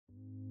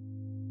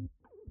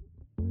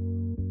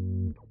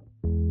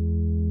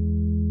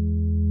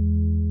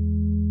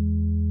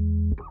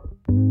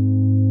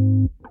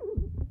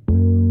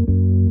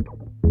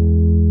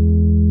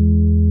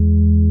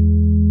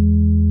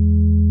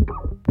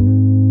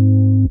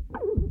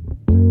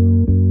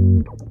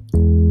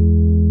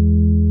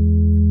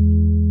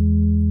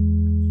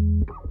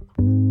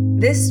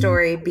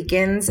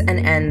begins and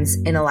ends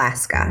in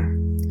Alaska.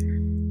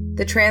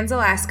 The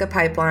Trans-Alaska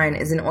Pipeline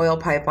is an oil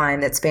pipeline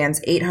that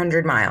spans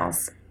 800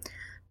 miles.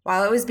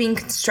 While it was being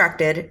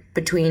constructed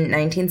between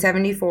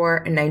 1974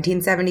 and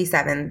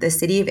 1977, the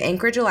city of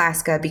Anchorage,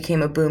 Alaska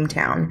became a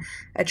boomtown,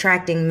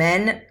 attracting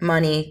men,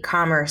 money,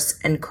 commerce,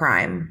 and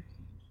crime.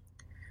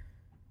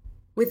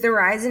 With the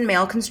rise in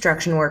male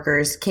construction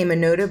workers came a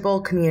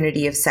notable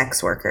community of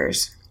sex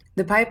workers.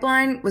 The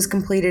pipeline was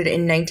completed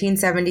in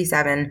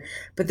 1977,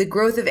 but the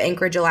growth of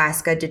Anchorage,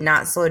 Alaska did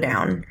not slow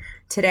down.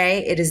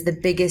 Today, it is the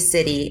biggest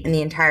city in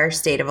the entire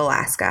state of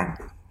Alaska.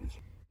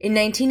 In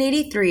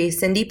 1983,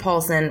 Cindy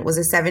Paulson was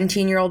a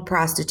 17-year-old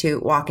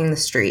prostitute walking the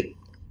street.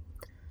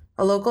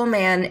 A local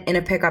man in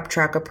a pickup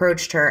truck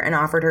approached her and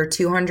offered her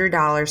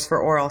 $200 for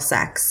oral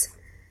sex.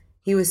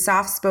 He was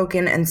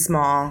soft-spoken and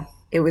small.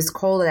 It was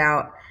cold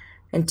out,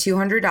 and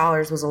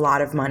 $200 was a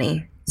lot of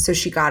money, so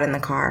she got in the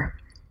car.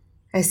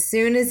 As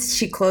soon as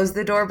she closed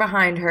the door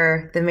behind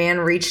her, the man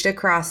reached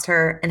across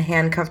her and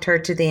handcuffed her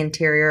to the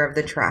interior of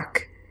the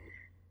truck.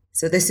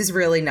 So this is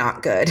really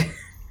not good.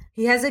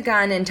 He has a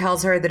gun and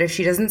tells her that if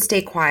she doesn't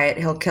stay quiet,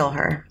 he'll kill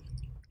her.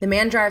 The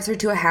man drives her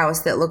to a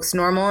house that looks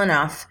normal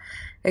enough,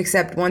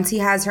 except once he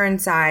has her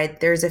inside,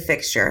 there's a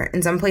fixture.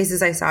 In some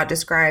places I saw it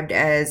described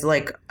as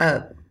like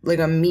a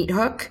meat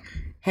hook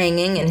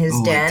hanging in his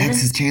den. Like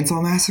Texas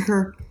Chainsaw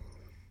Massacre?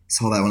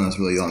 Saw that when I was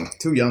really young.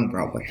 Too young,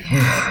 probably.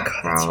 God,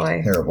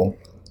 probably. Terrible.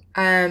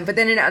 But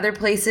then in other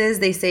places,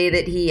 they say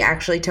that he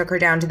actually took her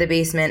down to the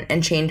basement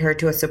and chained her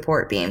to a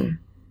support beam.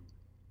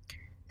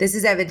 This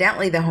is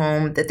evidently the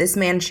home that this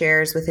man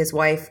shares with his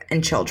wife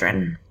and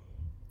children.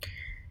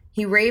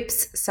 He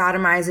rapes,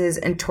 sodomizes,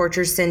 and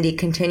tortures Cindy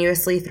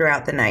continuously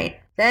throughout the night.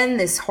 Then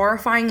this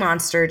horrifying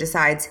monster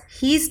decides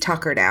he's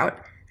tuckered out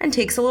and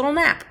takes a little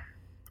nap,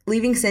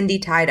 leaving Cindy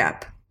tied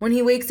up. When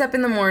he wakes up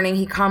in the morning,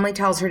 he calmly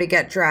tells her to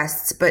get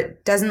dressed,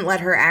 but doesn't let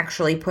her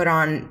actually put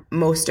on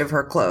most of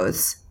her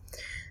clothes.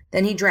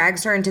 Then he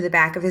drags her into the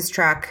back of his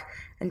truck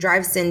and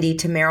drives Cindy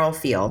to Merrill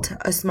Field,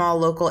 a small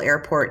local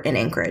airport in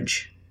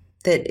Anchorage.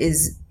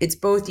 It's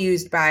both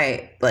used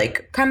by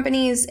like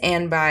companies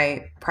and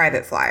by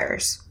private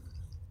flyers.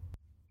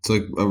 It's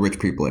like a rich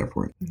people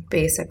airport.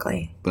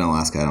 Basically. But in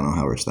Alaska, I don't know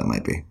how rich that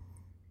might be.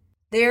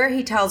 There,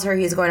 he tells her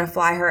he's going to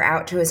fly her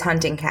out to his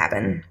hunting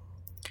cabin.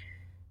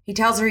 He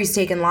tells her he's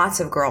taken lots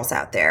of girls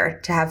out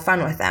there to have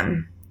fun with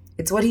them.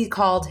 It's what he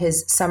called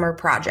his summer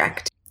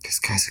project. This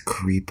guy's a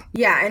creep.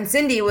 Yeah, and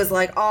Cindy was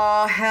like,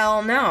 oh,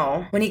 hell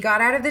no. When he got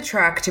out of the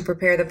truck to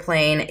prepare the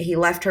plane, he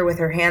left her with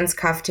her hands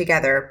cuffed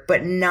together,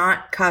 but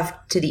not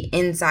cuffed to the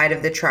inside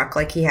of the truck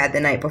like he had the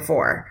night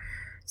before.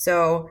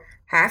 So,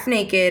 half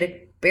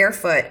naked,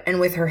 barefoot, and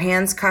with her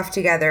hands cuffed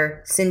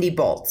together, Cindy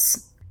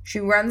bolts. She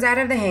runs out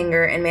of the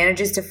hangar and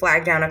manages to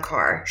flag down a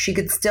car. She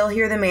could still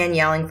hear the man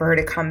yelling for her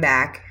to come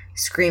back,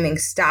 screaming,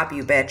 "Stop,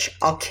 you bitch,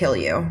 I'll kill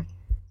you."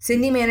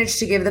 Cindy managed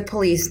to give the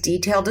police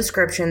detailed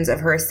descriptions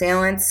of her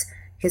assailants,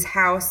 his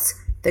house,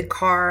 the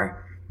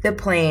car, the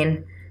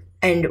plane,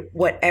 and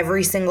what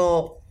every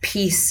single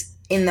piece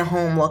in the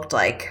home looked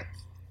like.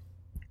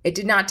 It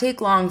did not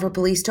take long for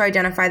police to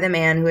identify the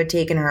man who had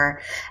taken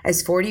her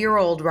as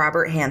 40-year-old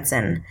Robert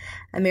Hansen,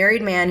 a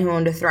married man who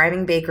owned a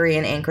thriving bakery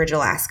in Anchorage,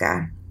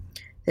 Alaska.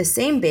 The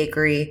same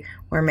bakery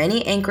where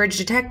many Anchorage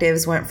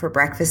detectives went for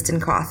breakfast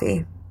and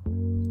coffee.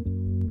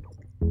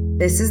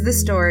 This is the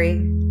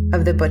story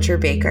of the Butcher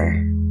Baker.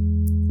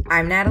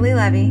 I'm Natalie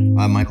Levy.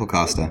 I'm Michael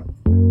Costa.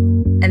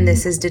 And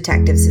this is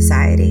Detective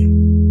Society.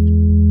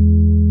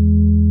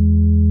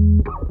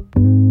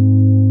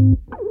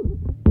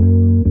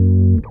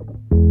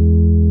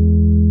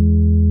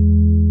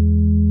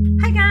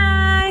 Hi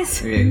guys!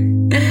 Hey.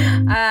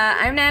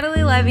 I'm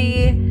Natalie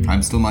Levy.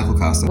 I'm still Michael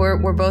Costa.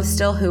 We're both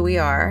still who we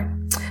are.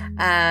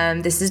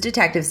 This is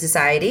Detective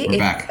Society. We're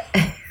back.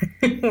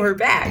 We're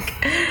back.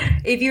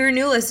 If you're a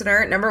new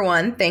listener, number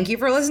one, thank you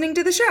for listening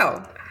to the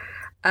show.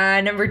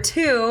 Number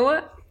two,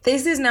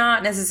 this is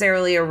not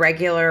necessarily a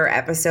regular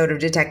episode of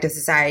Detective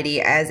Society,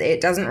 as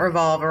it doesn't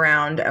revolve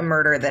around a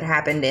murder that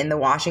happened in the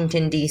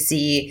Washington,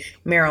 D.C.,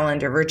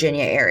 Maryland, or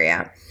Virginia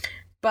area.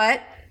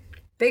 But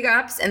big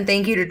ups and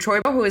thank you to Troy,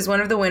 who is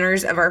one of the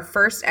winners of our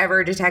first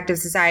ever Detective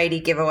Society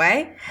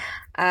giveaway.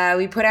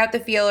 We put out the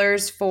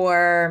feelers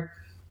for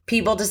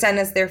people to send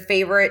us their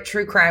favorite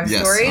true crime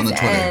stories,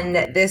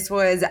 and this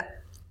was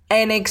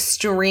an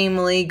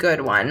extremely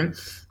good one.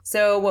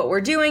 So what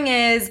we're doing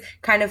is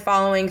kind of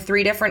following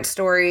 3 different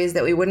stories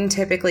that we wouldn't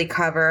typically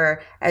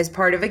cover as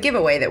part of a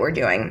giveaway that we're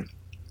doing.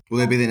 Will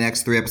they be the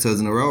next 3 episodes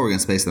in a row, or are we going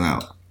to space them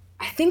out?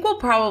 I think we'll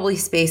probably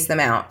space them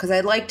out, because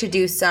I'd like to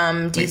do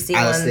some DC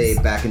out ones. Out of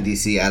state, back in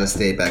DC, out of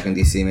state, back in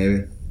DC,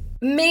 maybe?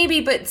 Maybe,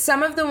 but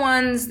some of the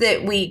ones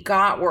that we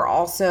got were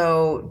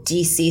also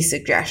DC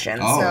suggestions.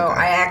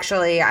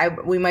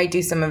 We might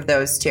do some of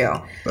those too.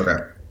 Okay.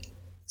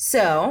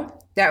 So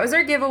that was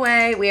our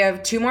giveaway. We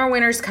have 2 more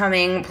winners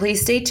coming.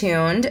 Please stay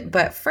tuned.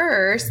 But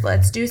first,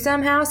 let's do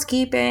some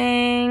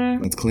housekeeping.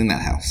 Let's clean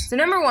that house. So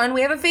number 1,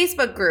 we have a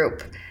Facebook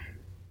group.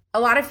 A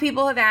lot of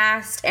people have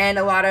asked, and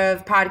a lot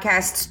of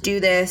podcasts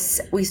do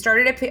this. We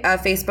started a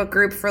Facebook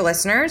group for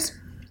listeners.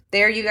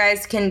 There you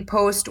guys can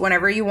post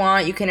whenever you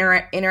want. You can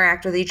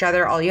interact with each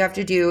other. All you have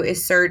to do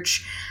is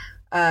search.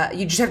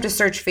 You just have to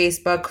search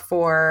Facebook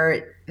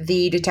for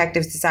the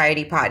Detective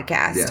Society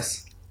podcast.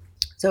 Yes.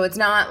 So it's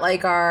not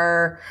like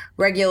our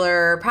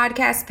regular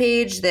podcast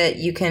page that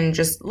you can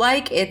just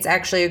like. It's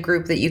actually a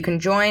group that you can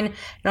join.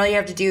 And all you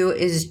have to do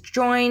is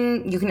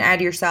join. You can add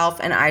yourself,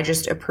 and I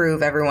just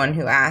approve everyone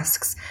who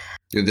asks.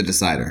 You're the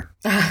decider.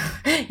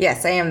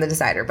 Yes, I am the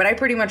decider. But I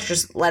pretty much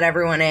just let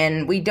everyone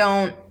in. We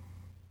don't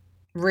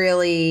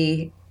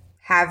really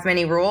have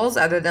many rules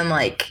other than,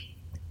 like,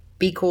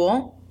 be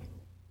cool.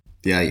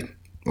 Yeah,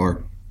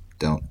 or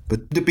don't.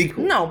 But be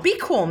cool. No, be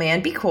cool, man.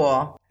 Be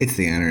cool. It's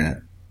the internet.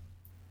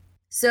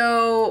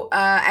 So,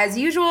 as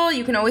usual,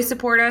 you can always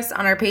support us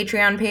on our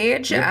Patreon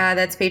page. Yep.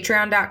 That's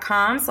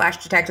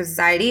patreon.com/Detective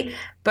Society.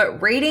 But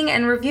rating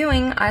and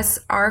reviewing us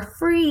are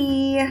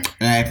free. And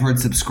I've heard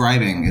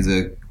subscribing is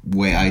a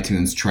way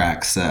iTunes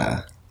tracks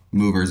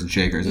movers and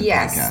shakers of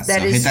podcasts.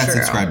 That so is hit that true.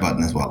 subscribe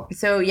button as well.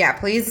 So, yeah,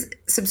 please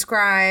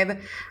subscribe,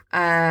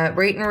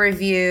 rate and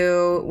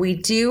review. We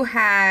do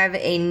have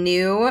a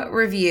new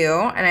review,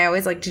 and I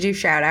always like to do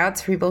shout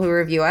outs for people who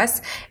review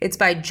us. It's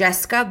by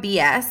Jessica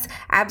BS.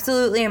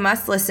 Absolutely a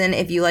must listen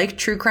if you like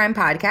true crime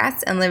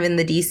podcasts and live in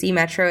the DC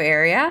metro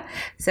area.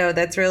 So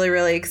that's really,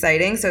 really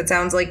exciting. So it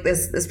sounds like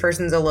this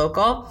person's a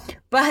local.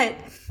 But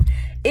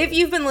if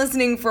you've been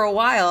listening for a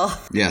while,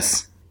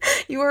 Yes.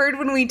 you heard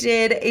when we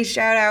did a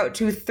shout out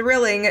to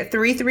Thrilling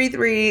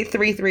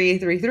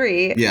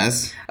 333-3333.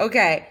 Yes.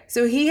 Okay,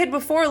 so he had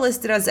before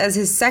listed us as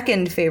his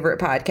second favorite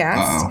podcast.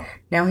 Uh-oh.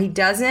 Now he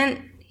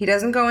doesn't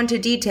go into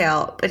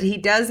detail, but he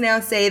does now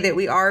say that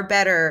we are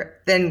better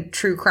than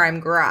True Crime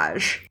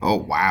Garage. Oh,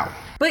 wow.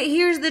 But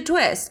here's the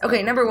twist.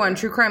 Okay, number one,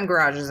 True Crime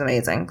Garage is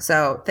amazing.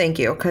 So thank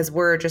you, because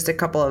we're just a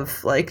couple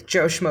of, like,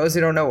 Joe Schmoes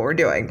who don't know what we're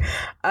doing.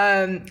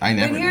 I never But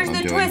know here's what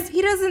I'm the doing. twist.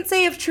 He doesn't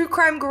say if True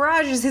Crime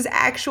Garage is his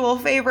actual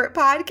favorite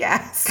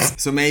podcast.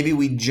 So maybe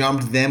we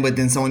jumped them, but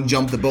then someone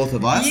jumped the both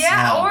of us?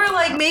 Yeah, Oh, or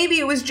like maybe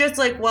it was just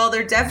like, well,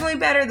 they're definitely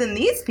better than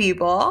these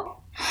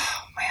people.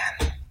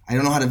 man. I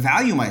don't know how to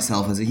value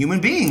myself as a human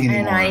being anymore.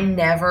 And I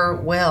never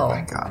will. Oh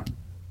my God.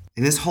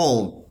 This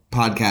whole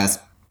podcast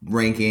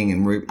ranking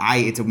and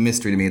it's a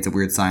mystery to me. It's a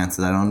weird science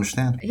that I don't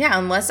understand. Yeah,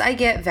 unless I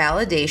get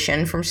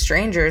validation from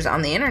strangers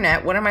on the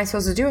internet, what am I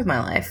supposed to do with my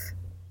life?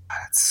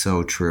 That's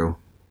so true.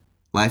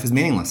 Life is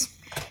meaningless.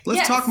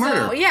 Let's talk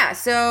murder.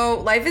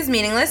 So Life is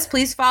Meaningless.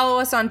 Please follow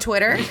us on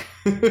Twitter.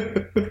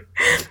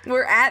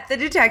 We're at The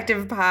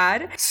Detective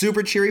Pod.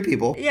 Super cheery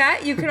people. Yeah,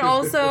 you can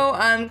also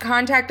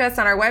contact us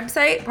on our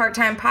website,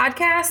 Part-Time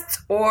Podcasts,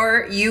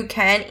 or you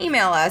can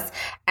email us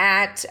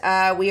at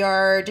we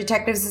are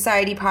Detective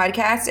Society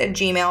Podcast at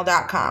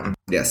gmail.com.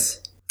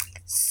 Yes.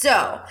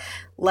 So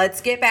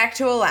let's get back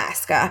to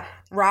Alaska.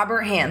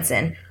 Robert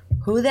Hansen.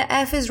 Who the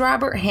F is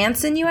Robert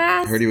Hansen, you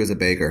ask? I heard he was a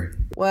baker.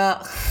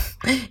 Well,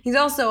 he's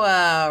also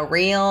a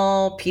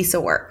real piece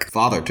of work.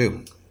 Father,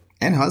 too.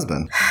 And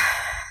husband.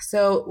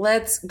 So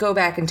let's go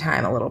back in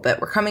time a little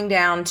bit. We're coming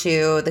down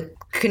to the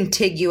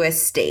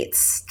contiguous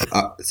states.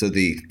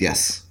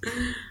 Yes.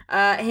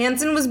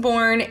 Hansen was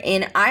born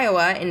in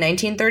Iowa in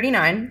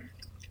 1939.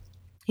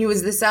 He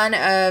was the son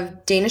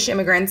of Danish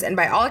immigrants, and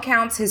by all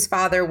accounts, his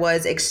father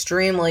was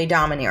extremely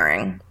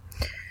domineering,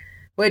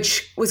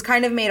 which was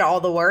kind of made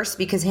all the worse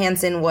because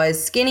Hansen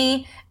was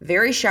skinny,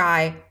 very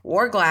shy,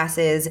 wore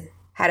glasses,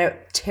 had a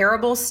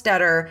terrible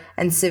stutter,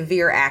 and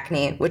severe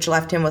acne, which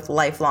left him with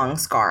lifelong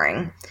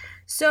scarring.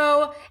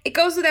 So it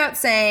goes without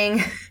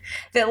saying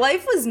that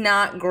life was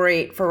not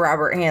great for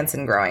Robert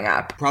Hansen growing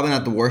up. Probably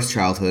not the worst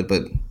childhood,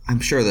 but I'm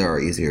sure there are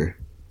easier.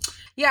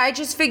 Yeah, I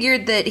just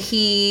figured that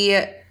he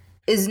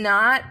is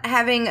not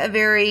having a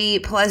very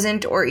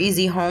pleasant or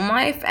easy home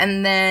life,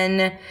 and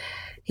then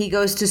he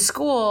goes to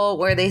school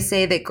where they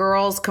say that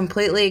girls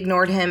completely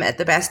ignored him at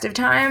the best of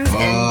times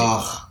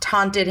and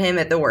taunted him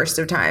at the worst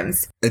of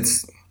times.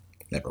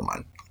 Never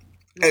mind.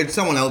 It's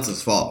someone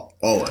else's fault,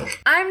 always.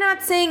 I'm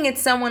not saying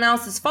it's someone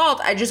else's fault.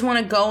 I just want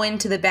to go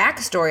into the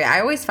backstory. I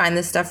always find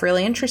this stuff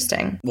really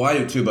interesting. Well, I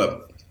do too,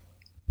 but...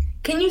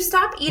 Can you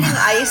stop eating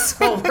ice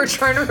while we're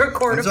trying to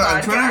record a podcast?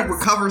 I'm trying to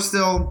recover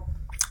still.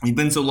 You've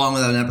been so long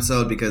without an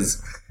episode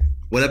because...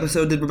 What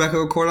episode did Rebecca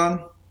record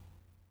on?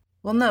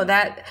 Well, no,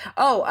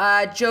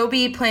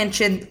 Joby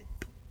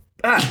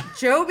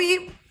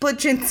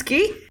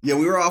Plachinsky. Yeah,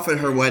 we were off at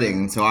her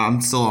wedding, so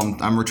I'm trying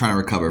to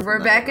recover. From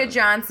Rebecca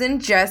Johnson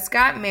just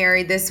got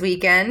married this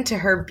weekend to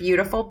her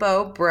beautiful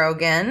beau,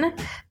 Brogan.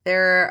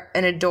 They're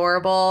an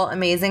adorable,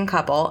 amazing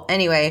couple.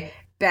 Anyway,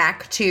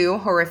 back to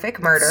horrific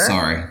murder.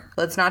 Sorry.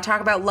 Let's not talk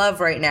about love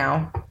right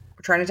now.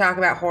 We're trying to talk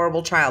about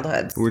horrible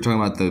childhoods. We were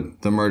talking about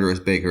the murderous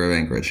baker of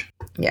Anchorage.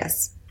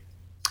 Yes.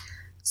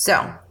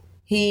 So,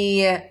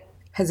 he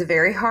has a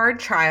very hard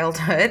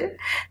childhood.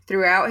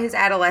 Throughout his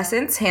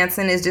adolescence,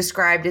 Hansen is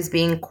described as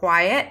being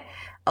quiet,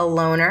 a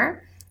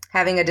loner,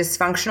 having a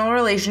dysfunctional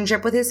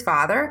relationship with his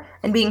father,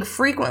 and being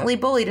frequently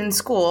bullied in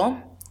school.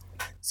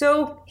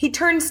 So he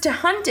turns to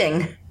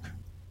hunting.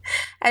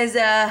 as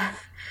a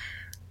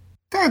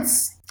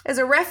That's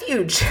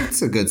refuge.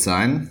 a good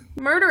sign.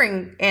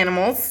 Murdering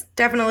animals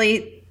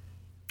definitely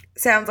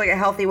sounds like a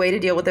healthy way to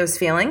deal with those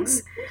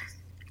feelings.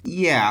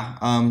 Yeah.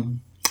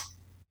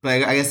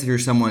 But I guess if you're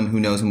someone who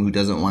knows him who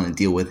doesn't want to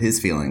deal with his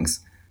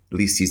feelings, at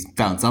least he's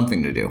found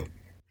something to do.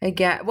 I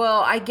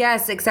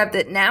guess, except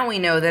that now we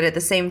know that at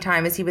the same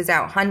time as he was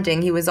out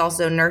hunting, he was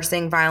also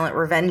nursing violent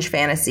revenge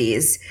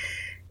fantasies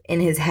in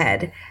his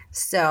head.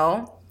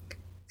 So,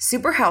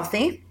 super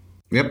healthy.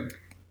 Yep.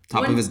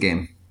 Top of his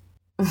game.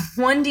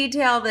 One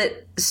detail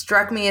that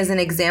struck me as an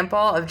example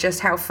of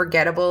just how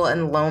forgettable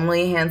and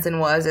lonely Hansen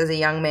was as a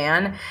young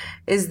man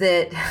is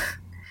that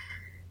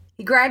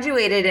he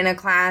graduated in a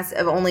class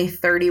of only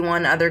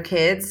 31 other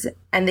kids,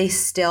 and they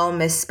still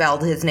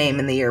misspelled his name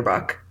in the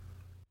yearbook.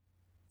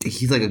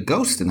 He's like a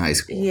ghost in high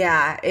school.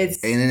 Yeah, And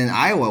then in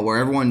Iowa, where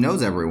everyone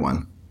knows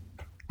everyone,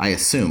 I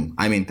assume.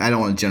 I mean, I don't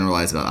want to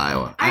generalize about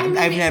Iowa.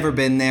 I've never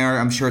been there.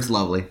 I'm sure it's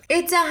lovely.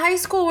 It's a high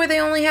school where they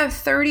only have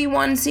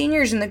 31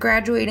 seniors in the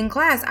graduating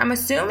class. I'm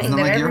assuming that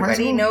like your high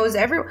everybody school? knows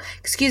everyone.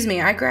 Excuse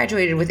me, I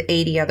graduated with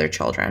 80 other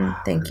children.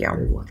 Thank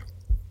you.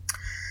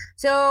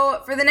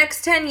 So for the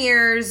next 10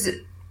 years,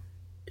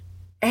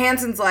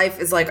 Hansen's life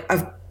is like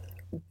a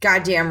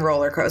goddamn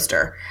roller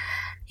coaster.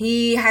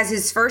 He has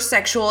his first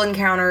sexual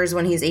encounters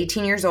when he's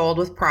 18 years old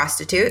with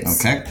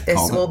prostitutes. Okay,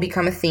 This will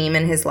become a theme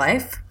in his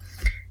life.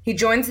 He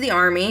joins the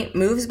army,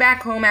 moves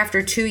back home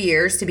after 2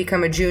 years to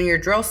become a junior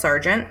drill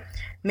sergeant,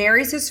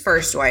 marries his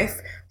first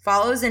wife,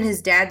 follows in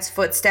his dad's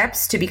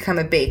footsteps to become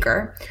a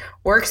baker,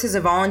 works as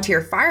a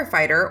volunteer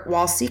firefighter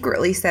while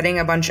secretly setting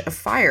a bunch of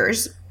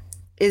fires,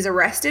 is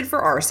arrested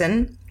for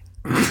arson,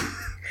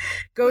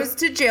 goes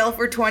to jail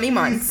for 20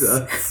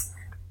 months.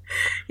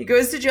 He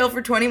goes to jail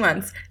for 20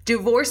 months,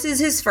 divorces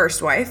his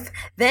first wife,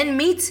 then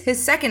meets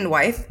his second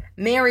wife,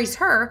 marries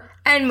her,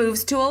 and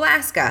moves to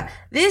Alaska.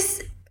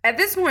 At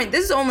this point,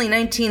 this is only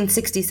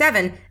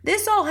 1967.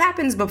 This all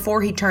happens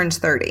before he turns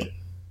 30.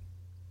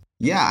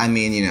 Yeah, I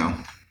mean,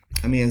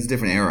 it's a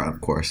different era,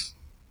 of course.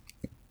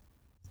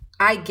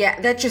 I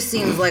get that. Just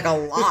seems like a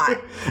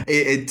lot.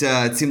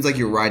 It seems like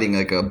you're writing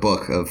like a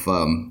book of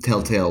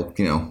telltale,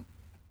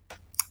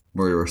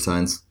 murderer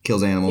sons,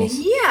 kills animals.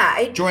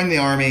 Yeah. Join the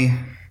army.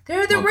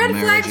 The red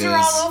flags are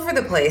all over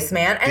the place,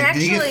 man. And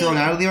did he get thrown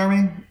out of the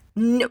army?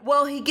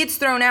 Well, he gets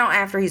thrown out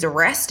after he's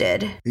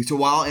arrested. So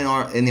while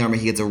in the army,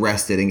 he gets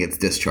arrested and gets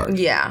discharged.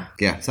 Yeah.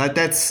 Yeah. So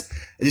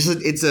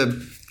it's a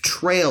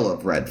trail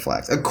of red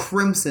flags, a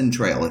crimson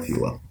trail, if you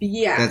will.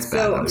 Yeah. That's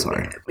bad. I'm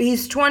sorry.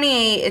 He's 28.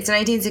 It's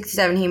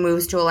 1967. He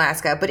moves to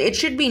Alaska. But it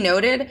should be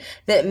noted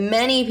that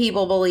many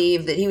people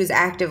believe that he was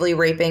actively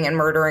raping and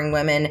murdering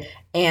women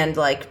and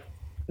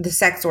the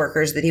sex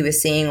workers that he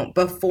was seeing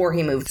before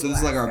he moved to Alaska. So this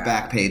is like our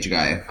back page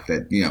guy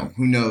that,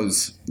 who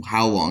knows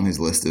how long his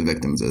list of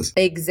victims is.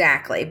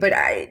 Exactly. But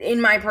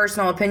in my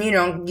personal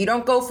opinion, you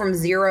don't go from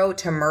zero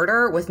to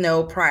murder with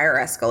no prior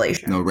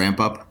escalation. No ramp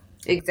up?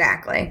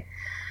 Exactly.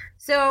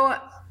 So,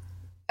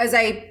 as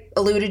I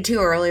alluded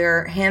to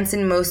earlier,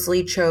 Hansen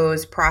mostly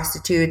chose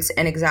prostitutes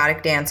and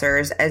exotic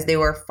dancers as they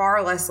were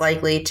far less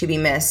likely to be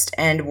missed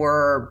and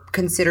were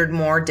considered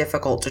more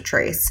difficult to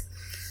trace.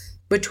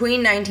 Between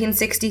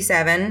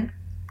 1967,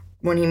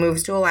 when he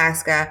moves to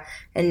Alaska,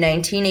 and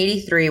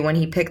 1983, when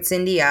he picked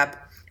Cindy up,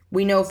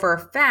 we know for a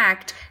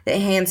fact that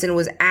Hansen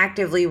was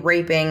actively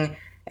raping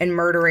and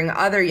murdering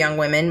other young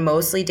women,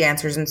 mostly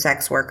dancers and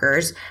sex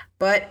workers.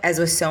 But as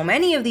with so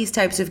many of these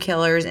types of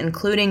killers,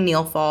 including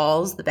Neil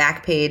Falls, the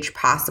back page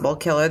possible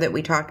killer that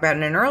we talked about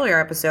in an earlier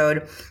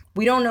episode,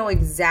 we don't know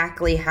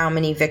exactly how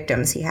many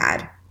victims he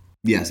had.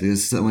 Yes,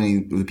 because so many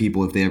of the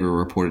people, if they ever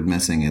reported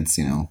missing, it's,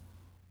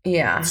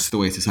 Yeah. It's the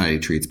way society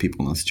treats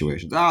people in those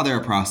situations. Oh, they're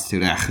a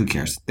prostitute. Who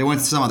cares? They went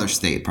to some other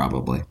state,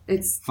 probably.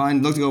 It's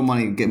fine. Look to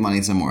go get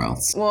money somewhere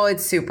else. Well,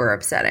 it's super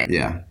upsetting.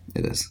 Yeah,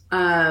 it is.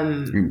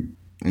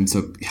 And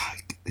so,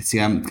 see,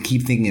 I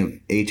keep thinking of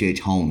H.H.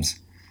 Holmes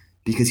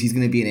because he's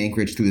going to be in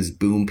Anchorage through this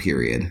boom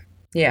period.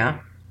 Yeah.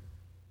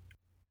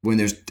 When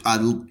there's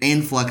an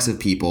influx of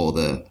people,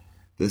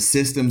 the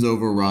system's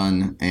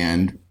overrun,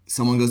 and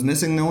someone goes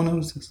missing, no one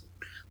notices.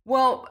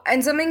 Well,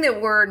 and something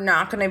that we're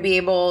not going to be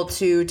able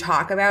to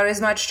talk about as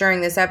much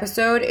during this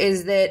episode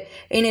is that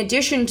in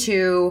addition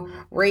to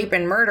rape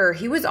and murder,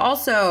 he was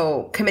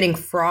also committing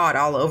fraud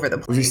all over the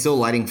place. Was he still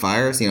lighting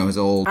fires? His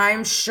old...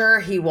 I'm sure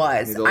he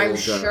was. His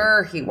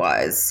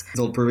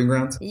old proving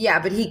grounds? Yeah,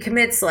 but he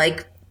commits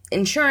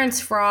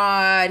insurance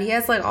fraud. He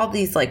has all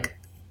these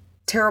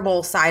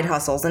terrible side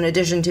hustles in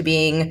addition to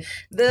being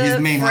the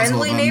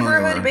friendly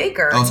neighborhood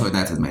baker. Oh, sorry,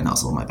 that's his main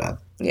hustle. My bad.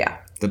 Yeah.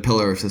 The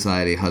pillar of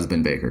society,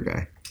 husband baker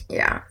guy.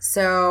 Yeah.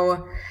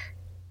 So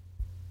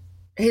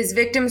his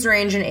victims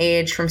range in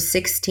age from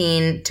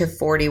 16 to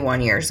 41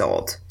 years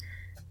old.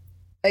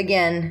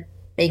 Again,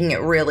 making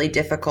it really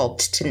difficult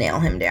to nail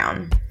him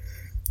down.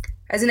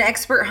 As an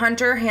expert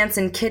hunter,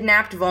 Hansen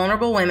kidnapped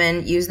vulnerable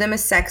women, used them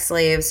as sex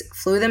slaves,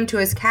 flew them to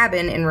his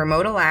cabin in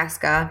remote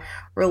Alaska,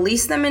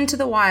 released them into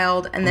the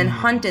wild, and then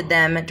hunted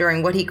them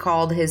during what he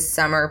called his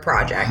summer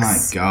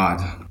projects. Oh my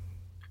God.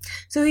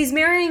 So he's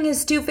marrying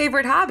his 2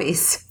 favorite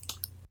hobbies.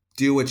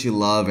 Do what you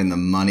love and the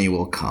money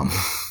will come.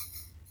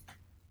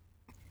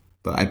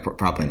 But I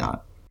probably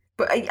not.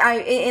 But I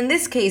in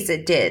this case,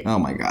 it did. Oh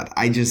my God.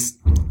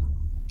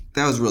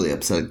 That was really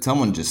upsetting.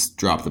 Someone just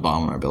dropped the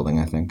bomb on our building,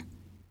 I think.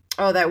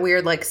 Oh, that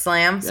weird,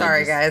 slam?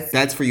 Sorry, guys.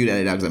 That's for you to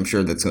edit out because I'm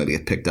sure that's going to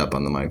get picked up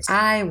on the mics.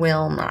 I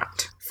will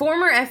not.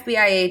 Former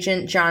FBI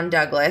agent John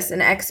Douglas,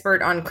 an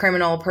expert on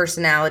criminal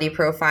personality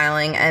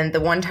profiling and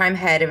the one-time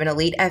head of an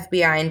elite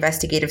FBI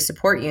investigative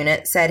support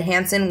unit, said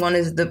Hansen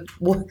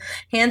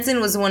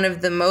was one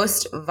of the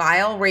most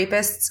vile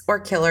rapists or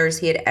killers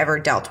he had ever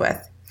dealt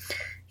with.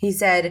 He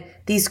said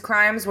these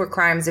crimes were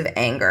crimes of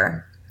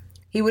anger.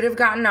 He would have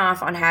gotten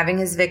off on having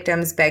his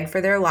victims beg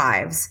for their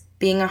lives.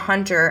 Being a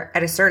hunter,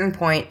 at a certain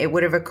point, it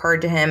would have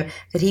occurred to him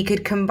that he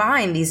could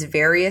combine these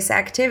various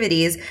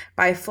activities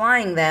by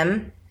flying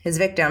them, his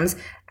victims,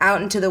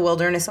 out into the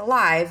wilderness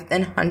alive,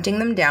 then hunting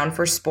them down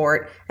for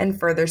sport and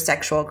further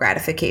sexual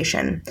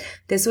gratification.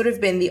 This would have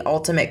been the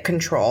ultimate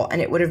control,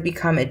 and it would have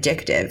become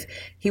addictive.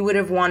 He would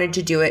have wanted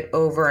to do it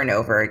over and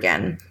over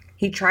again.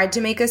 He tried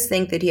to make us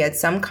think that he had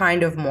some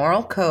kind of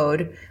moral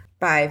code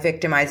by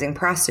victimizing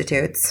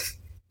prostitutes.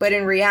 But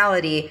in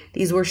reality,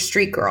 these were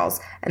street girls,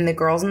 and the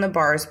girls in the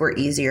bars were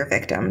easier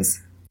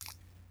victims.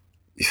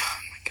 Oh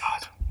my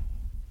God.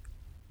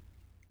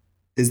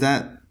 Is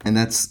that, and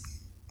that's,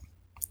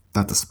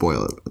 not to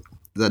spoil it,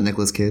 is that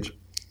Nicolas Cage?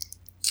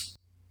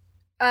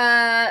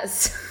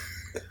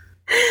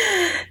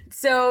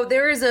 So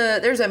there's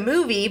a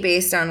movie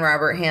based on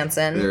Robert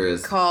Hansen. There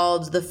is.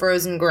 Called The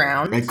Frozen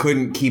Ground. I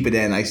couldn't keep it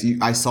in.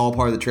 I saw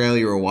part of the trailer.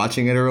 You were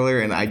watching it earlier,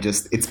 and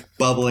it's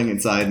bubbling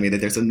inside me that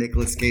there's a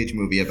Nicolas Cage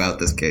movie about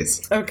this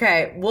case.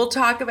 Okay, we'll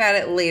talk about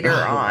it later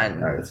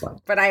on. All right, that's fine.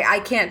 But I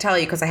can't tell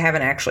you because I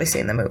haven't actually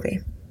seen the movie.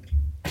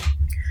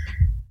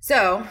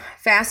 So,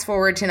 fast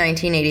forward to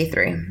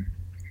 1983.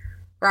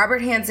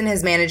 Robert Hansen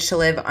has managed to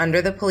live under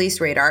the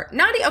police radar.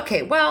 Not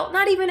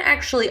even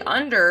actually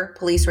under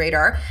police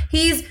radar.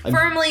 He's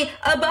firmly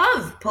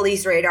above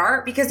police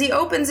radar because he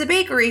opens a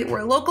bakery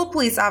where local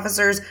police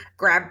officers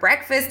grab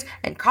breakfast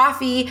and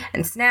coffee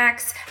and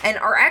snacks and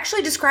are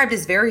actually described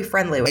as very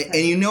friendly with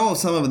him. And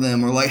some of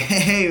them were like,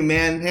 hey,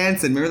 man,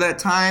 Hansen, remember that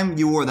time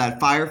you were that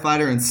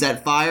firefighter and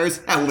set fires?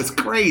 That was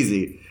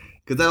crazy.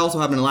 Because that also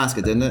happened in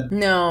Alaska, didn't it?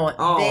 No,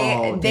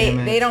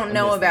 they don't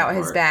know about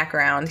his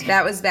background.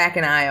 That was back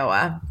in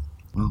Iowa.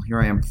 Well, here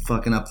I am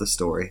fucking up the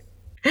story.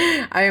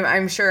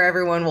 I'm sure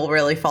everyone will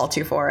really fault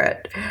you for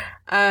it.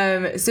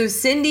 So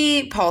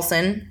Cindy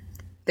Paulson,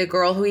 the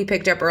girl who he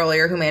picked up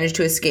earlier who managed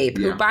to escape,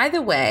 who, by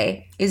the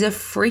way, is a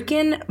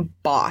freaking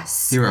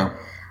boss. Hero.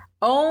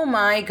 Oh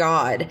my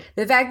God.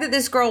 The fact that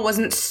this girl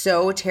wasn't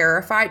so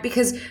terrified,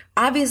 because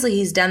obviously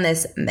he's done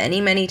this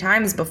many, many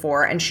times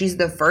before, and she's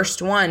the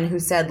first one who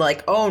said,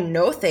 oh,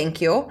 no,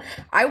 thank you.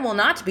 I will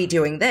not be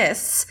doing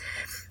this.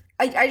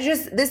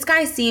 This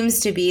guy seems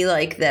to be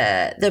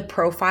the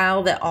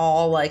profile that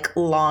all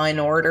Law and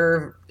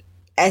Order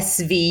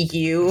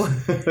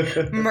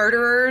SVU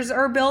murderers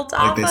are built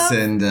off of. They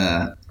send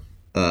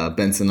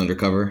Benson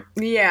undercover.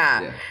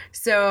 Yeah.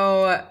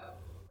 So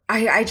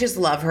I just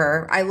love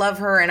her. I love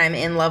her and I'm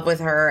in love with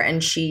her.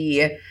 And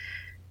she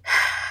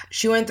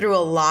went through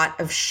a lot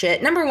of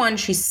shit. Number one,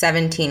 she's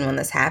 17 when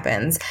this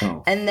happens.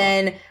 Oh, and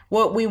then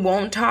what we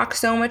won't talk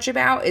so much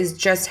about is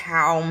just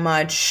how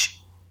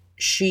much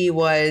she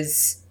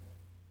was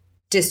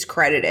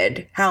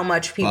discredited. How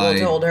much people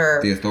told her.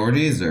 The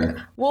authorities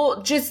or?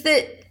 Well, just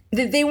that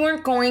they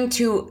weren't going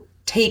to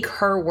take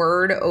her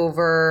word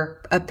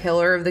over a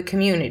pillar of the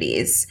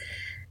communities.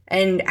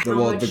 And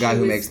the guy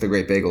who makes the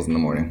great bagels in the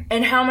morning.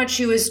 And how much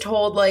she was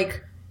told,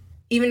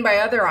 even by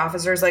other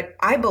officers,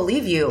 I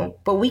believe you,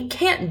 but we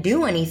can't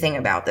do anything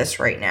about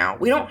this right now.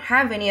 We don't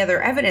have any other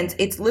evidence.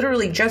 It's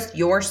literally just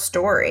your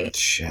story.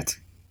 Shit.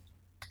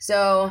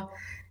 So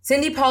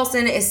Cindy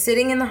Paulson is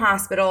sitting in the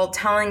hospital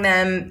telling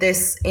them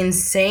this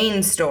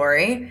insane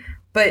story,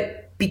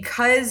 but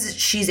because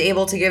she's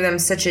able to give them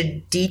such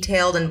a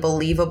detailed and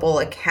believable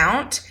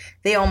account,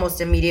 they almost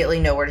immediately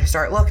know where to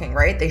start looking,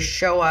 right? They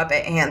show up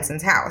at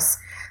Hansen's house.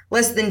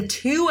 Less than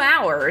 2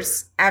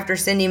 hours after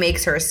Cindy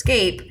makes her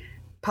escape,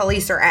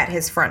 police are at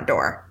his front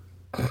door.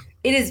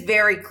 It is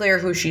very clear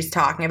who she's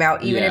talking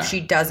about, even if she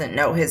doesn't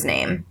know his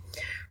name.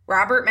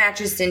 Robert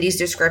matches Cindy's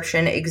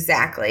description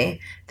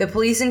exactly. The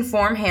police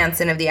inform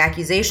Hansen of the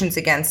accusations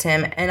against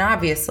him, and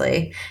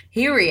obviously,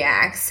 he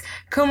reacts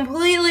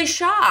completely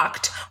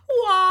shocked.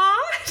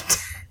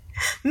 What?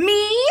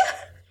 Me?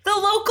 The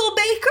local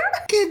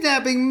baker?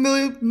 Kidnapping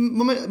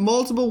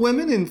multiple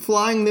women and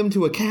flying them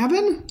to a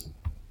cabin?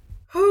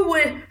 Who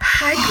would?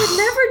 I could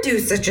never do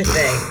such a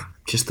thing.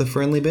 Just the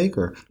friendly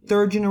baker.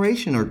 3rd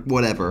generation or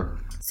whatever.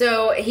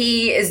 So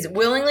he is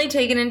willingly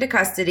taken into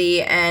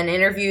custody and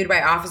interviewed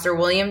by Officer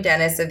William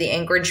Dennis of the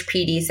Anchorage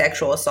PD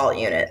Sexual Assault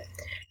Unit.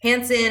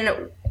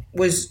 Hansen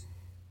was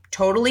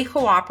totally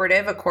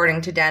cooperative,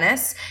 according to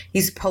Dennis.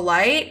 He's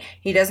polite.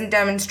 He doesn't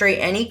demonstrate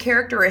any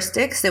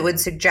characteristics that would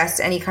suggest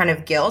any kind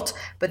of guilt.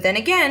 But then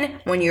again,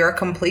 when you're a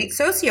complete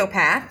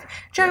sociopath,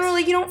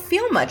 generally you don't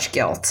feel much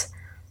guilt.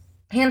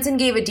 Hansen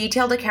gave a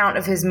detailed account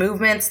of his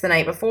movements the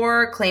night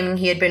before, claiming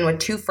he had been with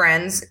two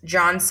friends,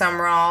 John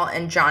Sumrall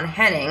and John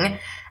Henning,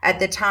 at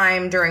the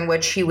time during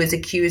which he was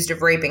accused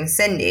of raping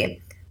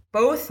Cindy.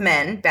 Both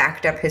men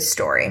backed up his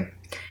story.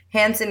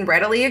 Hansen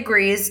readily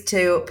agrees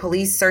to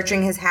police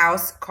searching his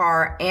house,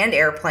 car, and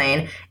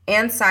airplane,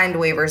 and signed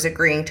waivers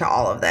agreeing to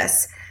all of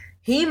this.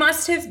 He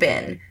must have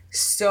been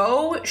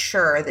so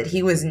sure that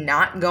he was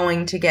not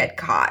going to get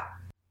caught.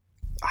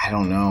 I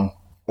don't know.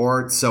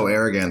 Or so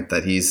arrogant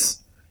that he's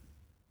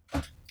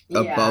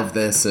above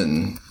this.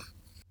 And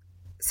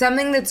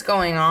something that's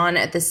going on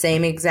at the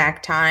same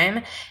exact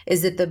time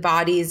is that the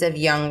bodies of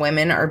young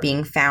women are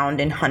being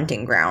found in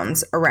hunting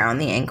grounds around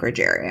the Anchorage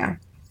area.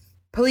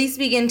 Police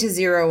begin to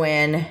zero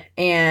in,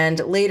 and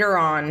later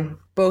on,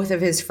 both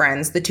of his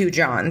friends, the two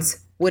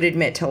Johns, would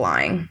admit to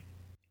lying.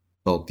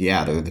 Well,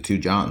 yeah, they're the two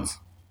Johns.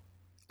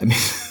 I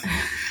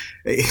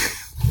mean,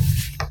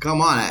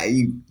 come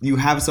on. You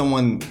have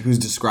someone who's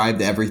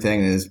described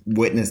everything and has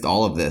witnessed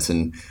all of this,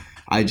 and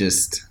I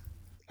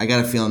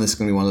got a feeling this is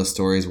going to be one of those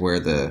stories where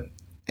the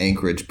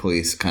Anchorage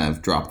police kind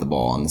of dropped the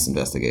ball on this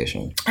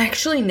investigation.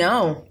 Actually,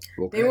 no.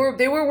 Okay.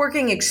 They were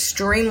working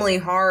extremely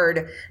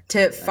hard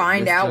to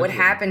find out what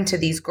happened to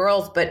these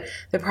girls, but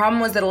the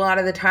problem was that a lot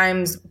of the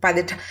times, by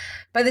the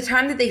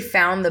time that they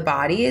found the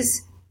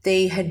bodies,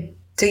 they had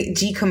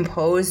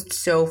decomposed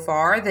so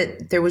far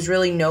that there was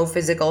really no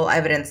physical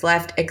evidence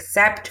left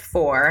except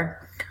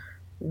for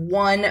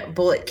one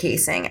bullet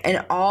casing,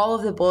 and all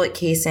of the bullet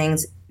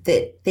casings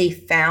that they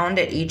found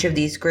at each of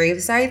these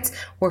grave sites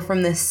were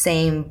from the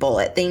same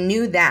bullet. They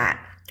knew that.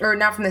 Or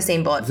not from the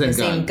same bullet, from the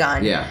same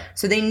gun. Yeah.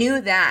 So they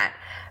knew that.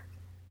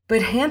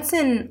 But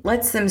Hansen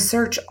lets them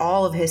search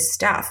all of his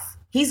stuff.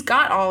 He's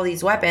got all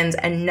these weapons,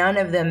 and none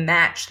of them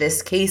match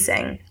this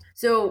casing.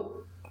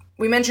 So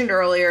we mentioned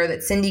earlier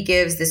that Cindy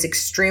gives this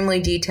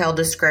extremely detailed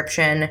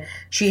description.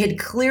 She had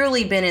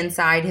clearly been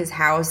inside his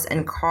house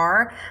and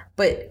car,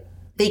 but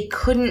they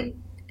couldn't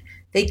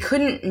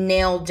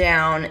nail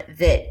down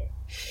that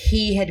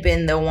he had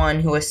been the one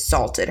who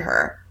assaulted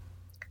her.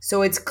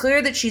 So it's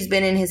clear that she's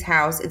been in his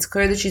house. It's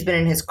clear that she's been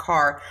in his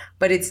car,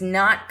 but it's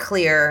not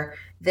clear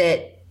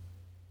that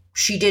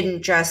she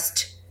didn't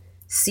just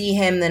see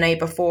him the night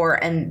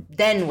before and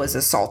then was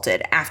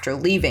assaulted after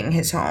leaving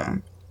his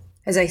home.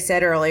 As I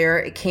said earlier,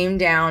 it came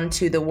down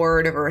to the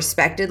word of a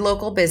respected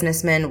local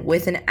businessman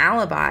with an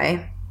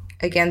alibi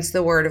against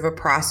the word of a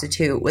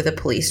prostitute with a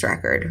police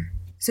record.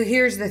 So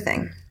here's the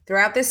thing.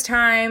 Throughout this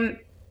time,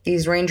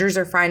 these rangers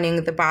are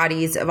finding the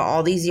bodies of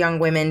all these young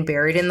women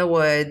buried in the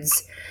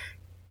woods.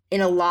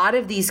 In a lot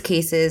of these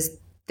cases,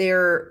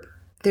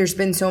 there's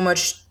been so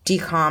much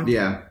decomp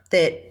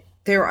that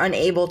they're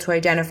unable to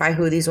identify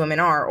who these women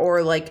are,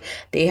 or like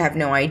they have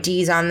no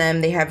IDs on them,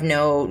 they have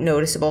no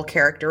noticeable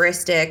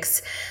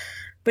characteristics.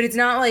 But it's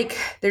not like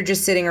they're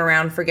just sitting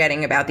around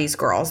forgetting about these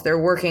girls. They're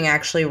working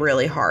actually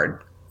really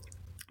hard.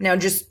 Now,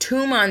 just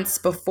 2 months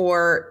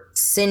before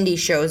Cindy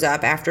shows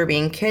up after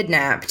being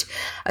kidnapped,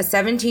 a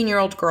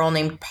 17-year-old girl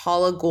named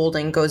Paula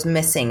Goulding goes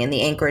missing in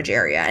the Anchorage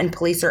area, and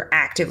police are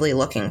actively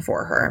looking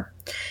for her.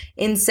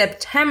 In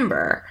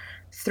September,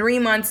 3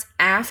 months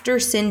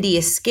after Cindy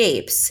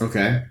escapes,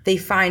 they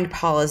find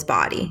Paula's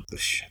body. Oh,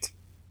 shit.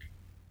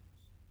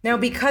 Now,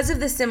 because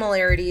of the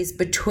similarities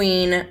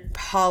between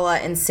Paula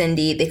and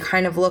Cindy, they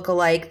kind of look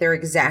alike. They're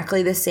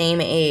exactly the same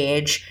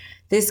age.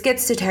 This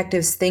gets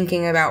detectives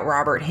thinking about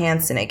Robert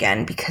Hansen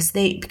again because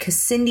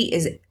Cindy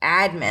is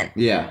adamant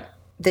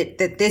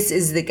that this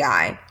is the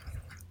guy.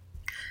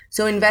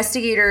 So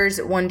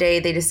investigators, one day,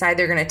 they decide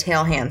they're going to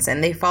tail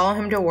Hansen. They follow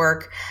him to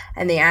work,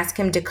 and they ask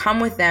him to come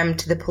with them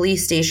to the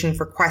police station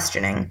for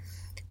questioning.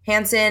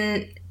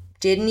 Hansen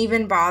didn't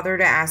even bother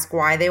to ask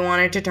why they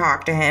wanted to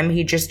talk to him.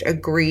 He just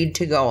agreed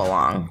to go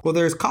along. Well,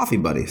 there's coffee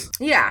buddies.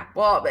 Yeah,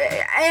 well,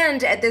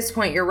 and at this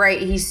point, you're right.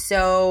 He's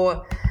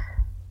so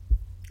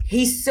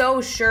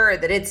sure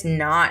that it's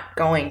not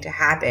going to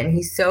happen.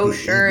 He's so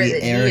sure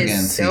that he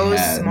is so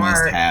smart.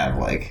 Must have,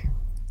 like.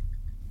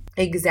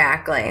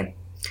 Exactly.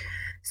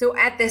 So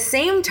at the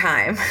same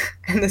time,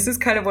 and this is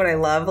kind of what I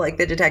love, like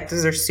the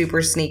detectives are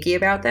super sneaky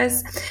about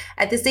this.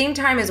 At the same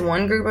time as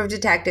one group of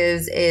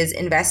detectives is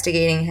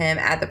investigating him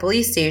at the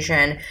police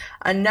station,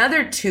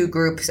 another two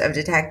groups of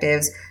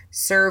detectives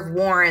serve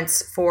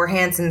warrants for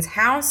Hansen's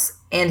house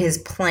and his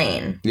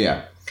plane.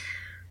 Yeah.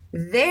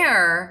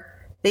 There,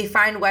 they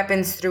find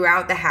weapons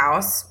throughout the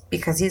house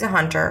because he's a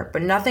hunter,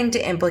 but nothing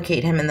to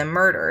implicate him in the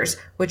murders,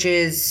 which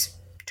is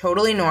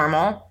totally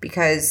normal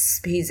because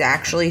he's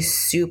actually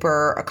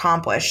super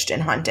accomplished in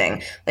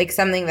hunting. Like,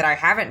 something that I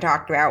haven't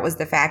talked about was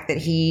the fact that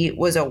he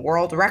was a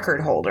world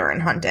record holder in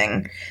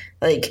hunting.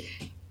 Like,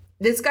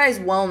 this guy's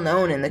well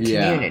known in the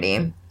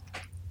community.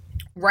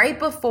 Right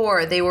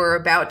before they were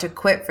about to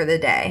quit for the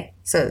day,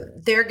 so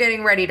they're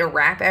getting ready to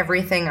wrap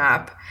everything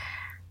up,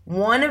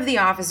 one of the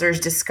officers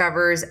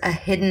discovers a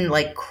hidden,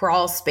 like,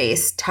 crawl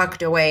space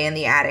tucked away in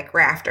the attic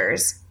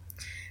rafters.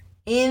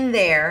 In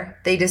there,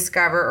 they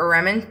discover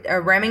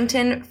a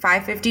Remington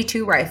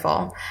 5.52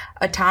 rifle,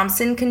 a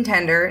Thompson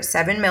Contender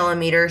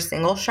 7mm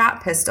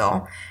single-shot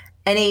pistol,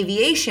 an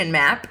aviation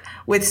map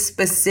with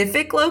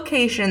specific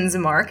locations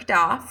marked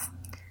off,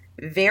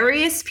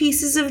 various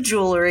pieces of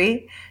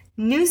jewelry,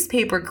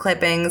 newspaper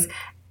clippings,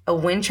 a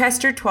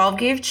Winchester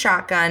 12-gauge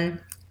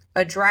shotgun,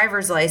 a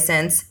driver's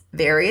license,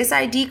 various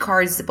ID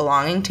cards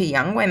belonging to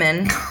young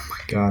women. Oh my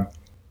God.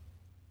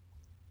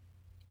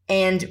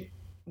 And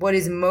what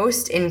is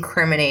most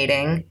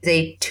incriminating is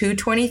a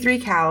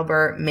 .223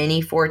 caliber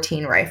Mini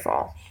 14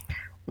 rifle.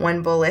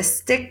 When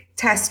ballistic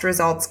test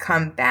results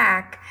come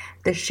back,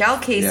 the shell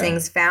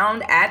casings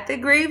found at the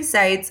grave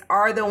sites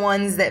are the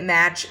ones that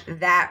match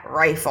that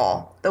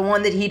rifle, the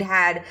one that he'd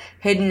had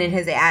hidden in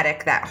his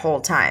attic that whole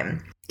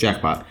time.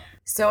 Jackpot.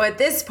 So at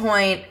this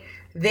point,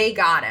 they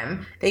got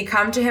him. They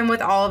come to him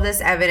with all of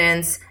this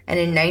evidence, and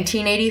in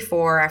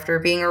 1984, after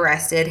being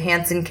arrested,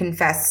 Hansen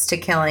confessed to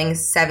killing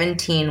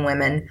 17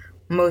 women,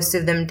 most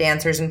of them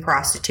dancers and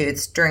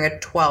prostitutes, during a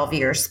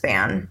 12-year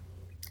span.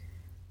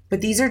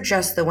 But these are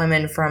just the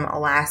women from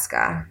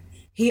Alaska.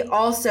 He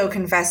also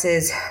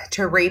confesses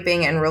to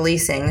raping and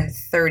releasing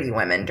 30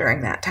 women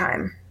during that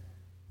time.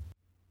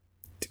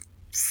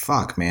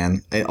 Fuck,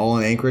 man. All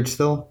in Anchorage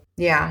still?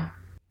 Yeah.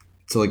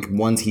 So, like,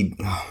 ones he...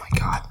 Oh, my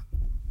God.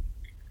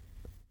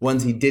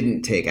 Ones he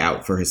didn't take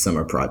out for his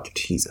summer project.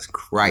 Jesus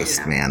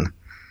Christ, man.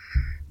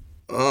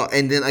 Oh,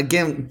 and then,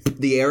 again,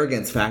 the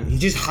arrogance fact. It's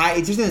just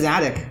in his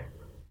attic.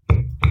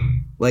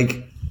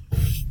 Like...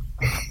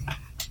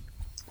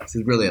 This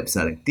is really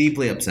upsetting.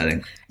 Deeply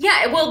upsetting.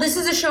 Yeah, well, this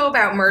is a show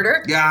about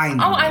murder. Yeah, I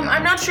know. Oh,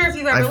 I'm not sure if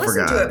you've ever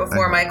listened to it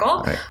before,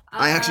 Michael.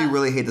 I actually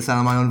really hate the sound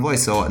of my own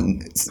voice, so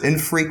it's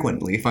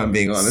infrequently, if I'm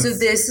being honest. So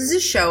this is a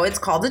show. It's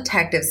called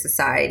Detective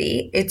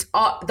Society. It's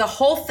the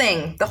whole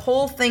thing. The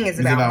whole thing is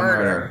about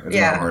murder. It's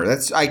about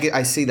murder.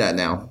 I see that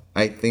now.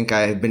 I think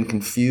I have been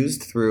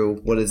confused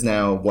through what is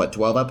now,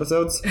 12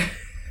 episodes?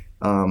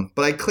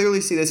 But I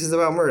clearly see this is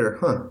about murder.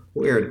 Huh.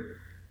 Weird.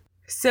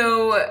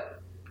 So...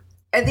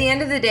 At the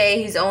end of the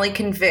day, he's only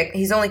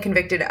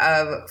convicted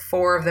of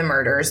 4 of the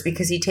murders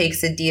because he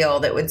takes a deal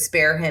that would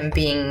spare him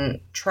being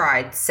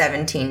tried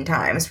 17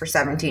 times for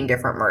 17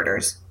 different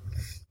murders.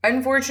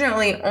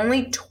 Unfortunately,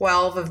 only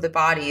 12 of the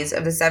bodies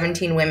of the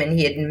 17 women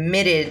he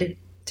admitted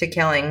to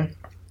killing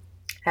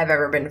have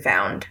ever been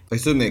found. I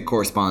assume they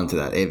correspond to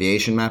that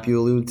aviation map you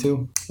alluded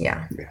to?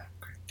 Yeah.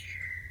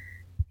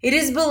 It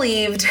is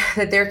believed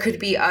that there could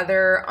be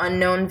other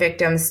unknown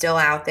victims still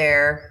out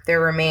there,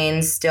 their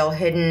remains still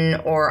hidden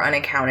or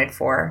unaccounted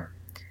for.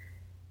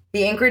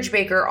 The Anchorage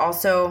baker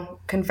also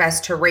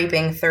confessed to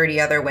raping 30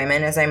 other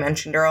women, as I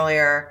mentioned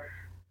earlier,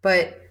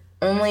 but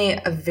only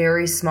a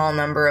very small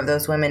number of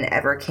those women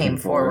ever came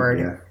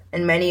forward,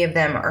 and many of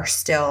them are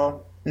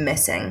still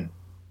missing.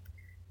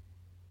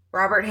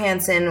 Robert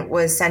Hansen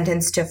was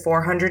sentenced to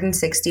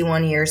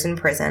 461 years in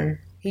prison.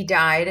 He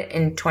died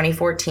in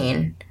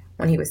 2014.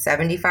 When he was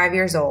 75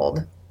 years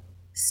old,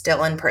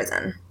 still in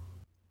prison.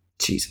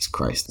 Jesus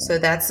Christ. Man. So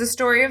that's the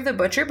story of the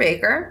Butcher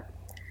Baker.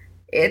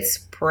 It's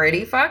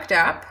pretty fucked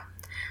up.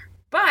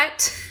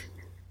 But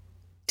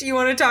do you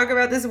want to talk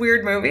about this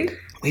weird movie?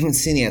 We haven't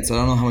seen it yet, so I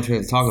don't know how much we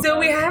have to talk about. So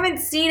we haven't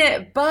seen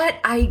it, but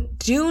I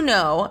do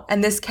know,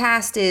 and this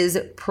cast is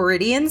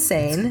pretty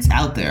insane. It's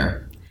out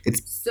there.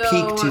 It's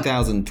peak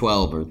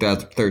 2012 or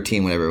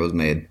 2013, whenever it was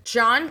made.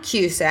 John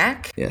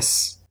Cusack.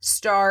 Yes.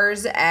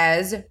 Stars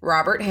as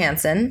Robert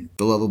Hansen.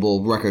 The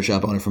lovable record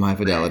shop owner from High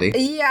Fidelity.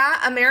 Yeah,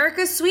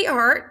 America's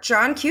sweetheart,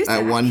 John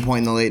Cusack. At one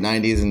point in the late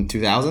 90s and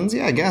 2000s,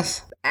 yeah, I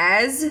guess.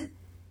 As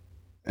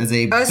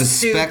a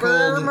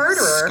bespectacled,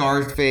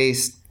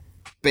 scar-faced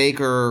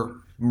baker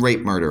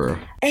rape murderer.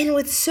 And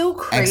what's so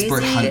crazy...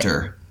 Expert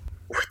hunter.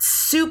 What's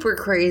super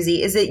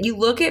crazy is that you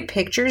look at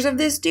pictures of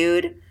this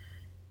dude...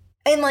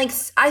 And, like,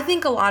 I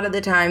think a lot of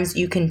the times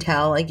you can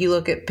tell, like, you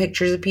look at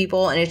pictures of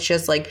people and it's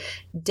just, like,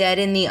 dead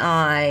in the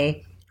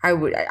eye. I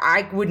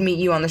would meet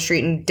you on the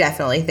street and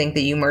definitely think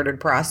that you murdered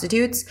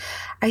prostitutes.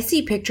 I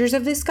see pictures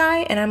of this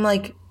guy and I'm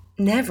like,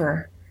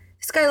 never.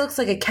 This guy looks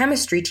like a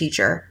chemistry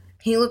teacher.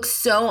 He looks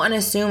so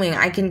unassuming.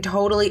 I can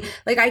totally,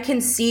 like, I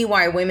can see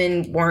why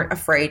women weren't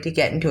afraid to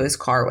get into his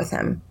car with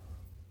him.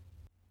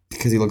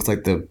 Because he looks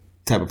like the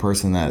type of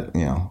person that,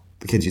 you know,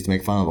 the kids used to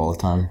make fun of all the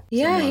time.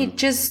 Yeah, he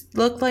just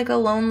looked like a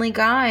lonely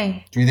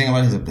guy. Do you think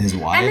about his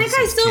wives? And that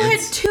guy still had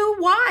 2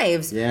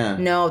 wives. Yeah.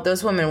 No,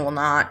 those women will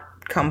not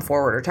come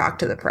forward or talk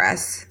to the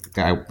press.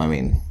 I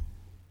mean,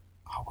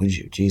 how would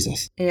you?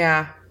 Jesus.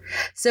 Yeah.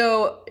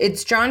 So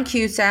it's John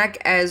Cusack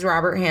as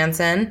Robert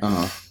Hansen.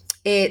 Uh-huh.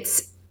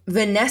 It's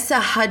Vanessa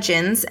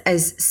Hudgens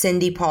as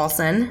Cindy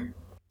Paulson.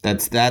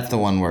 That's the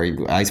one where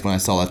when I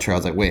saw that trailer, I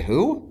was like, wait,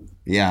 who?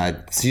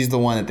 Yeah, she's the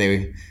one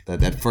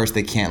that at first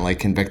they can't like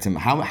convict him.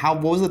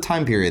 What was the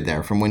time period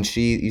there from when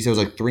you said it was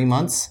like 3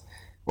 months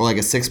or like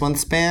a 6-month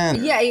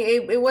span? Yeah,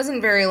 it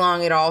wasn't very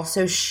long at all.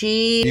 So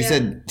you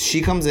said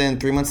she comes in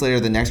 3 months later,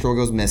 the next girl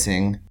goes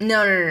missing.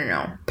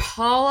 No.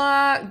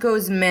 Paula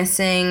goes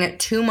missing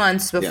 2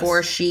 months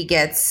before she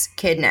gets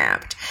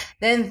kidnapped.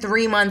 Then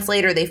 3 months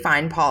later, they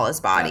find Paula's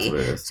body. That's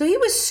what it is. So he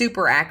was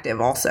super active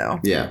also.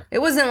 Yeah. It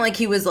wasn't like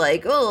he was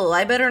like, oh,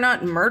 I better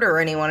not murder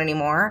anyone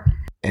anymore.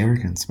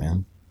 Arrogance,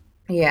 man.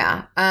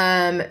 Yeah.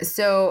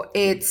 So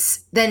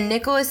it's then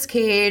Nicolas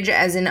Cage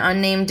as an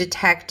unnamed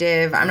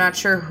detective. I'm not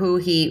sure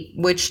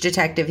which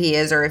detective he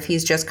is, or if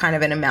he's just kind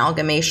of an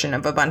amalgamation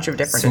of a bunch of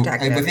different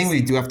detectives. I think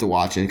we do have to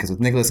watch it because with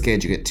Nicolas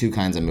Cage, you get two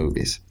kinds of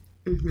movies: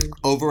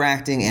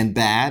 overacting and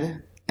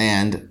bad,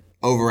 and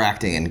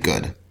overacting and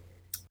good.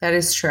 That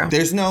is true.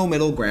 There's no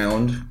middle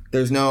ground.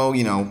 There's no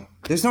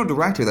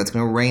director that's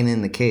going to rein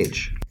in the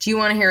Cage. Do you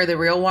want to hear the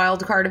real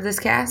wild card of this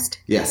cast?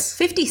 Yes.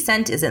 50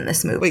 Cent is in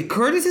this movie. Wait,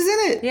 Curtis is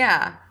in it?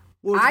 Yeah.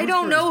 Well, I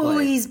don't know who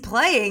he's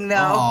playing,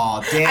 though.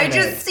 Oh, damn I it.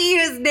 just see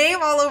his name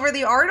all over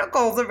the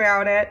articles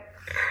about it.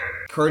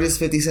 Curtis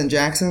 50 Cent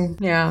Jackson?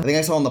 Yeah. I think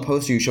I saw on the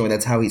poster you showing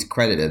that's how he's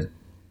credited.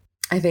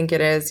 I think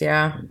it is,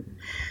 yeah.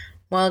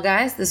 Well,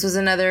 guys, this was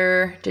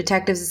another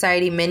Detective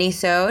Society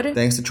mini-sode.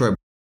 Thanks to Troy.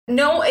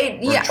 No,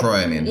 Troy,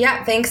 I mean.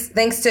 Yeah, thanks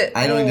to...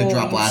 I don't need to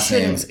drop last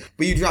names.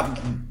 But you dropped...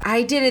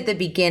 I did at the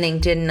beginning,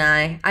 didn't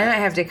I? I might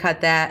have to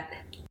cut that.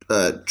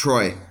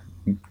 Troy.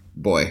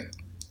 Boy.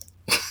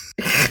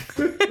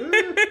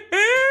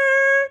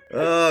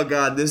 Oh,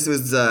 God, this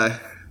was, God,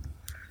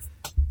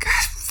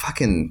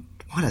 fucking...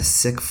 What a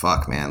sick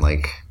fuck, man.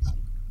 Like...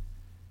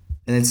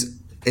 And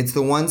it's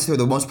the ones who are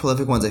the most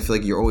prolific ones. I feel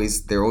like they're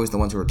always the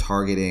ones who are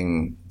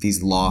targeting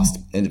these lost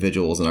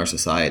individials in our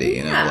society.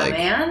 You know, like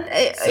man,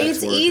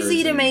 it's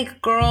easy to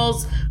make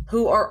girls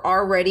who are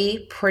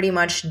already pretty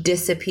much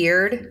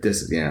disappeared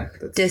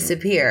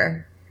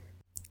disappear.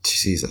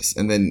 Jesus,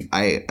 and then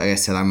like I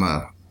said,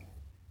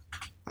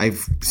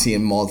 I've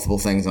seen multiple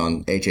things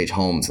on H.H.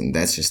 Holmes, and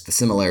that's just the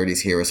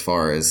similarities here as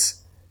far as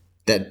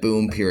that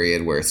boom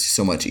period where it's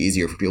so much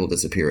easier for people to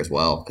disappear as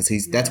well,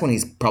 because that's when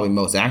he's probably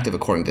most active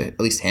according to at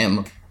least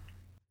him.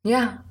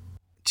 Yeah.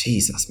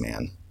 Jesus,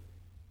 man.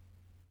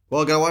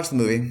 Well, I gotta watch the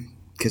movie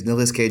because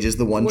Nicolas Cage is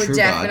the one true God. We're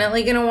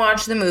definitely gonna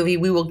watch the movie.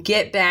 We will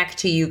get back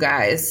to you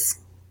guys.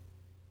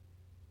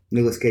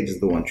 Nicolas Cage is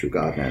the one true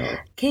God, Natalie.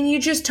 Can you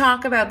just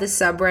talk about the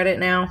subreddit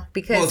now?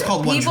 Because it's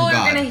called people One True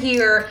are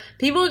God.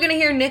 people are gonna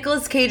hear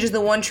Nicolas Cage is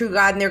the one true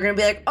God, and they're gonna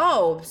be like,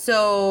 "Oh,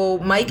 so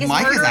Mike is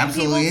murdering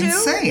absolutely people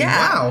too?" insane.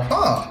 Yeah. Wow,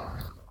 huh?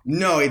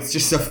 No, it's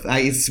just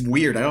it's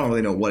weird. I don't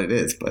really know what it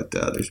is, but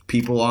there's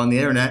people on the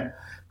internet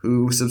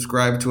who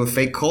subscribe to a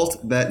fake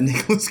cult that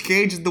Nicolas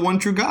Cage is the one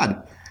true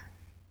God.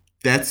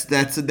 There's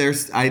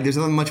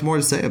nothing much more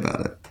to say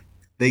about it.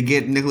 They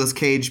get Nicolas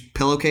Cage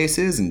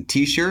pillowcases and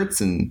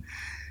T-shirts, and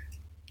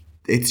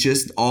it's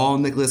just all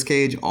Nicolas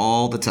Cage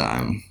all the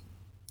time.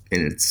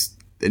 And it's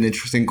an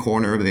interesting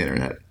corner of the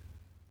internet.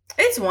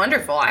 It's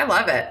wonderful. I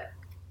love it.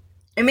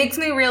 It makes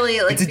me really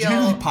it's a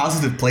generally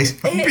positive place,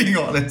 if I'm being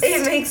honest.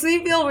 It makes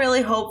me feel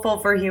really hopeful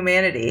for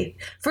humanity.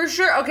 For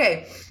sure.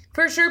 Okay.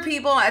 For sure,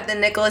 people at the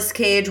Nicolas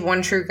Cage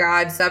One True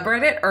God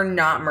subreddit are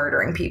not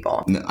murdering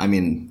people. No, I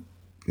mean,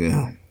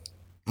 yeah.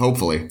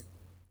 Hopefully.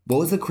 What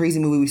was the crazy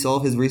movie we saw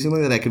of his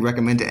recently that I could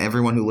recommend to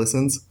everyone who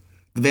listens?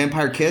 The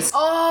Vampire Kiss?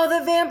 Oh,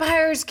 The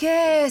Vampire's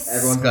Kiss.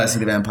 Everyone's got to see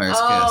The Vampire's Kiss.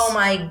 Oh,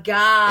 my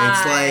God.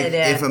 It's like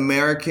if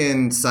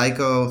American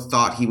Psycho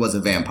thought he was a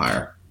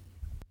vampire.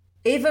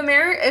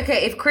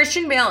 If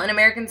Christian Bale in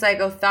American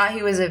Psycho thought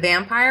he was a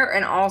vampire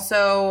and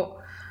also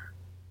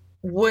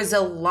was a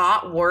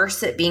lot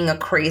worse at being a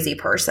crazy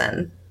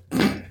person.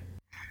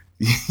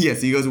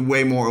 Yes, he goes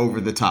way more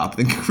over the top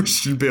than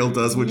Christian Bale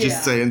does, which is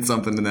saying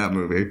something in that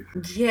movie.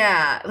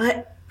 Yeah,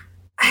 but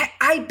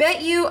I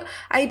bet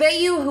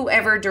you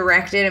whoever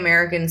directed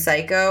American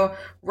Psycho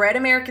read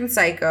American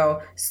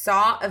Psycho,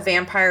 saw A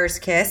Vampire's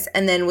Kiss,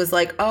 and then was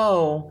like,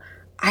 "Oh,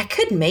 I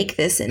could make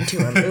this into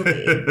a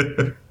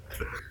movie."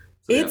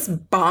 It's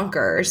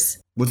bonkers.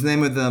 What's the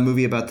name of the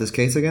movie about this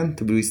case again?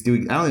 I don't think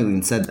we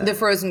even said that. The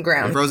Frozen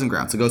Ground. The Frozen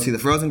Ground. So go see The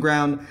Frozen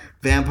Ground,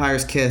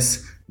 Vampire's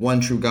Kiss, One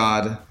True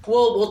God.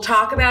 We'll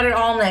talk about it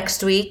all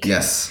next week.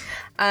 Yes.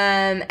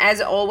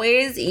 As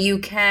always, you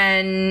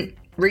can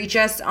reach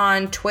us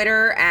on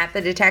Twitter at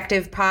The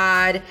Detective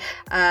Pod.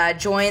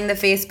 Join the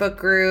Facebook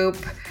group.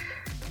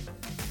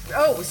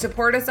 Oh,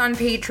 support us on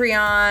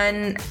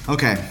Patreon.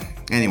 Okay.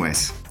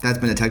 Anyways, that's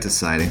been Detective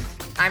Society.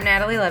 I'm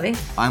Natalie Levy.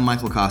 I'm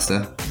Michael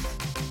Costa.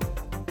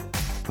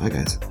 Bye,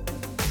 guys.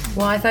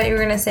 Well, I thought you were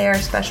going to say our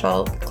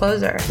special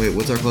closer. Wait,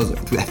 what's our closer?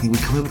 I think we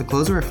come up with a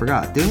closer? I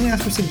forgot. Didn't we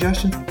ask for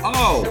suggestions?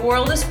 Oh! The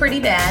world is pretty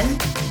bad.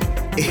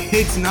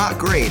 It's not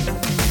great.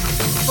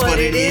 But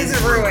it is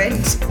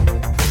ruined.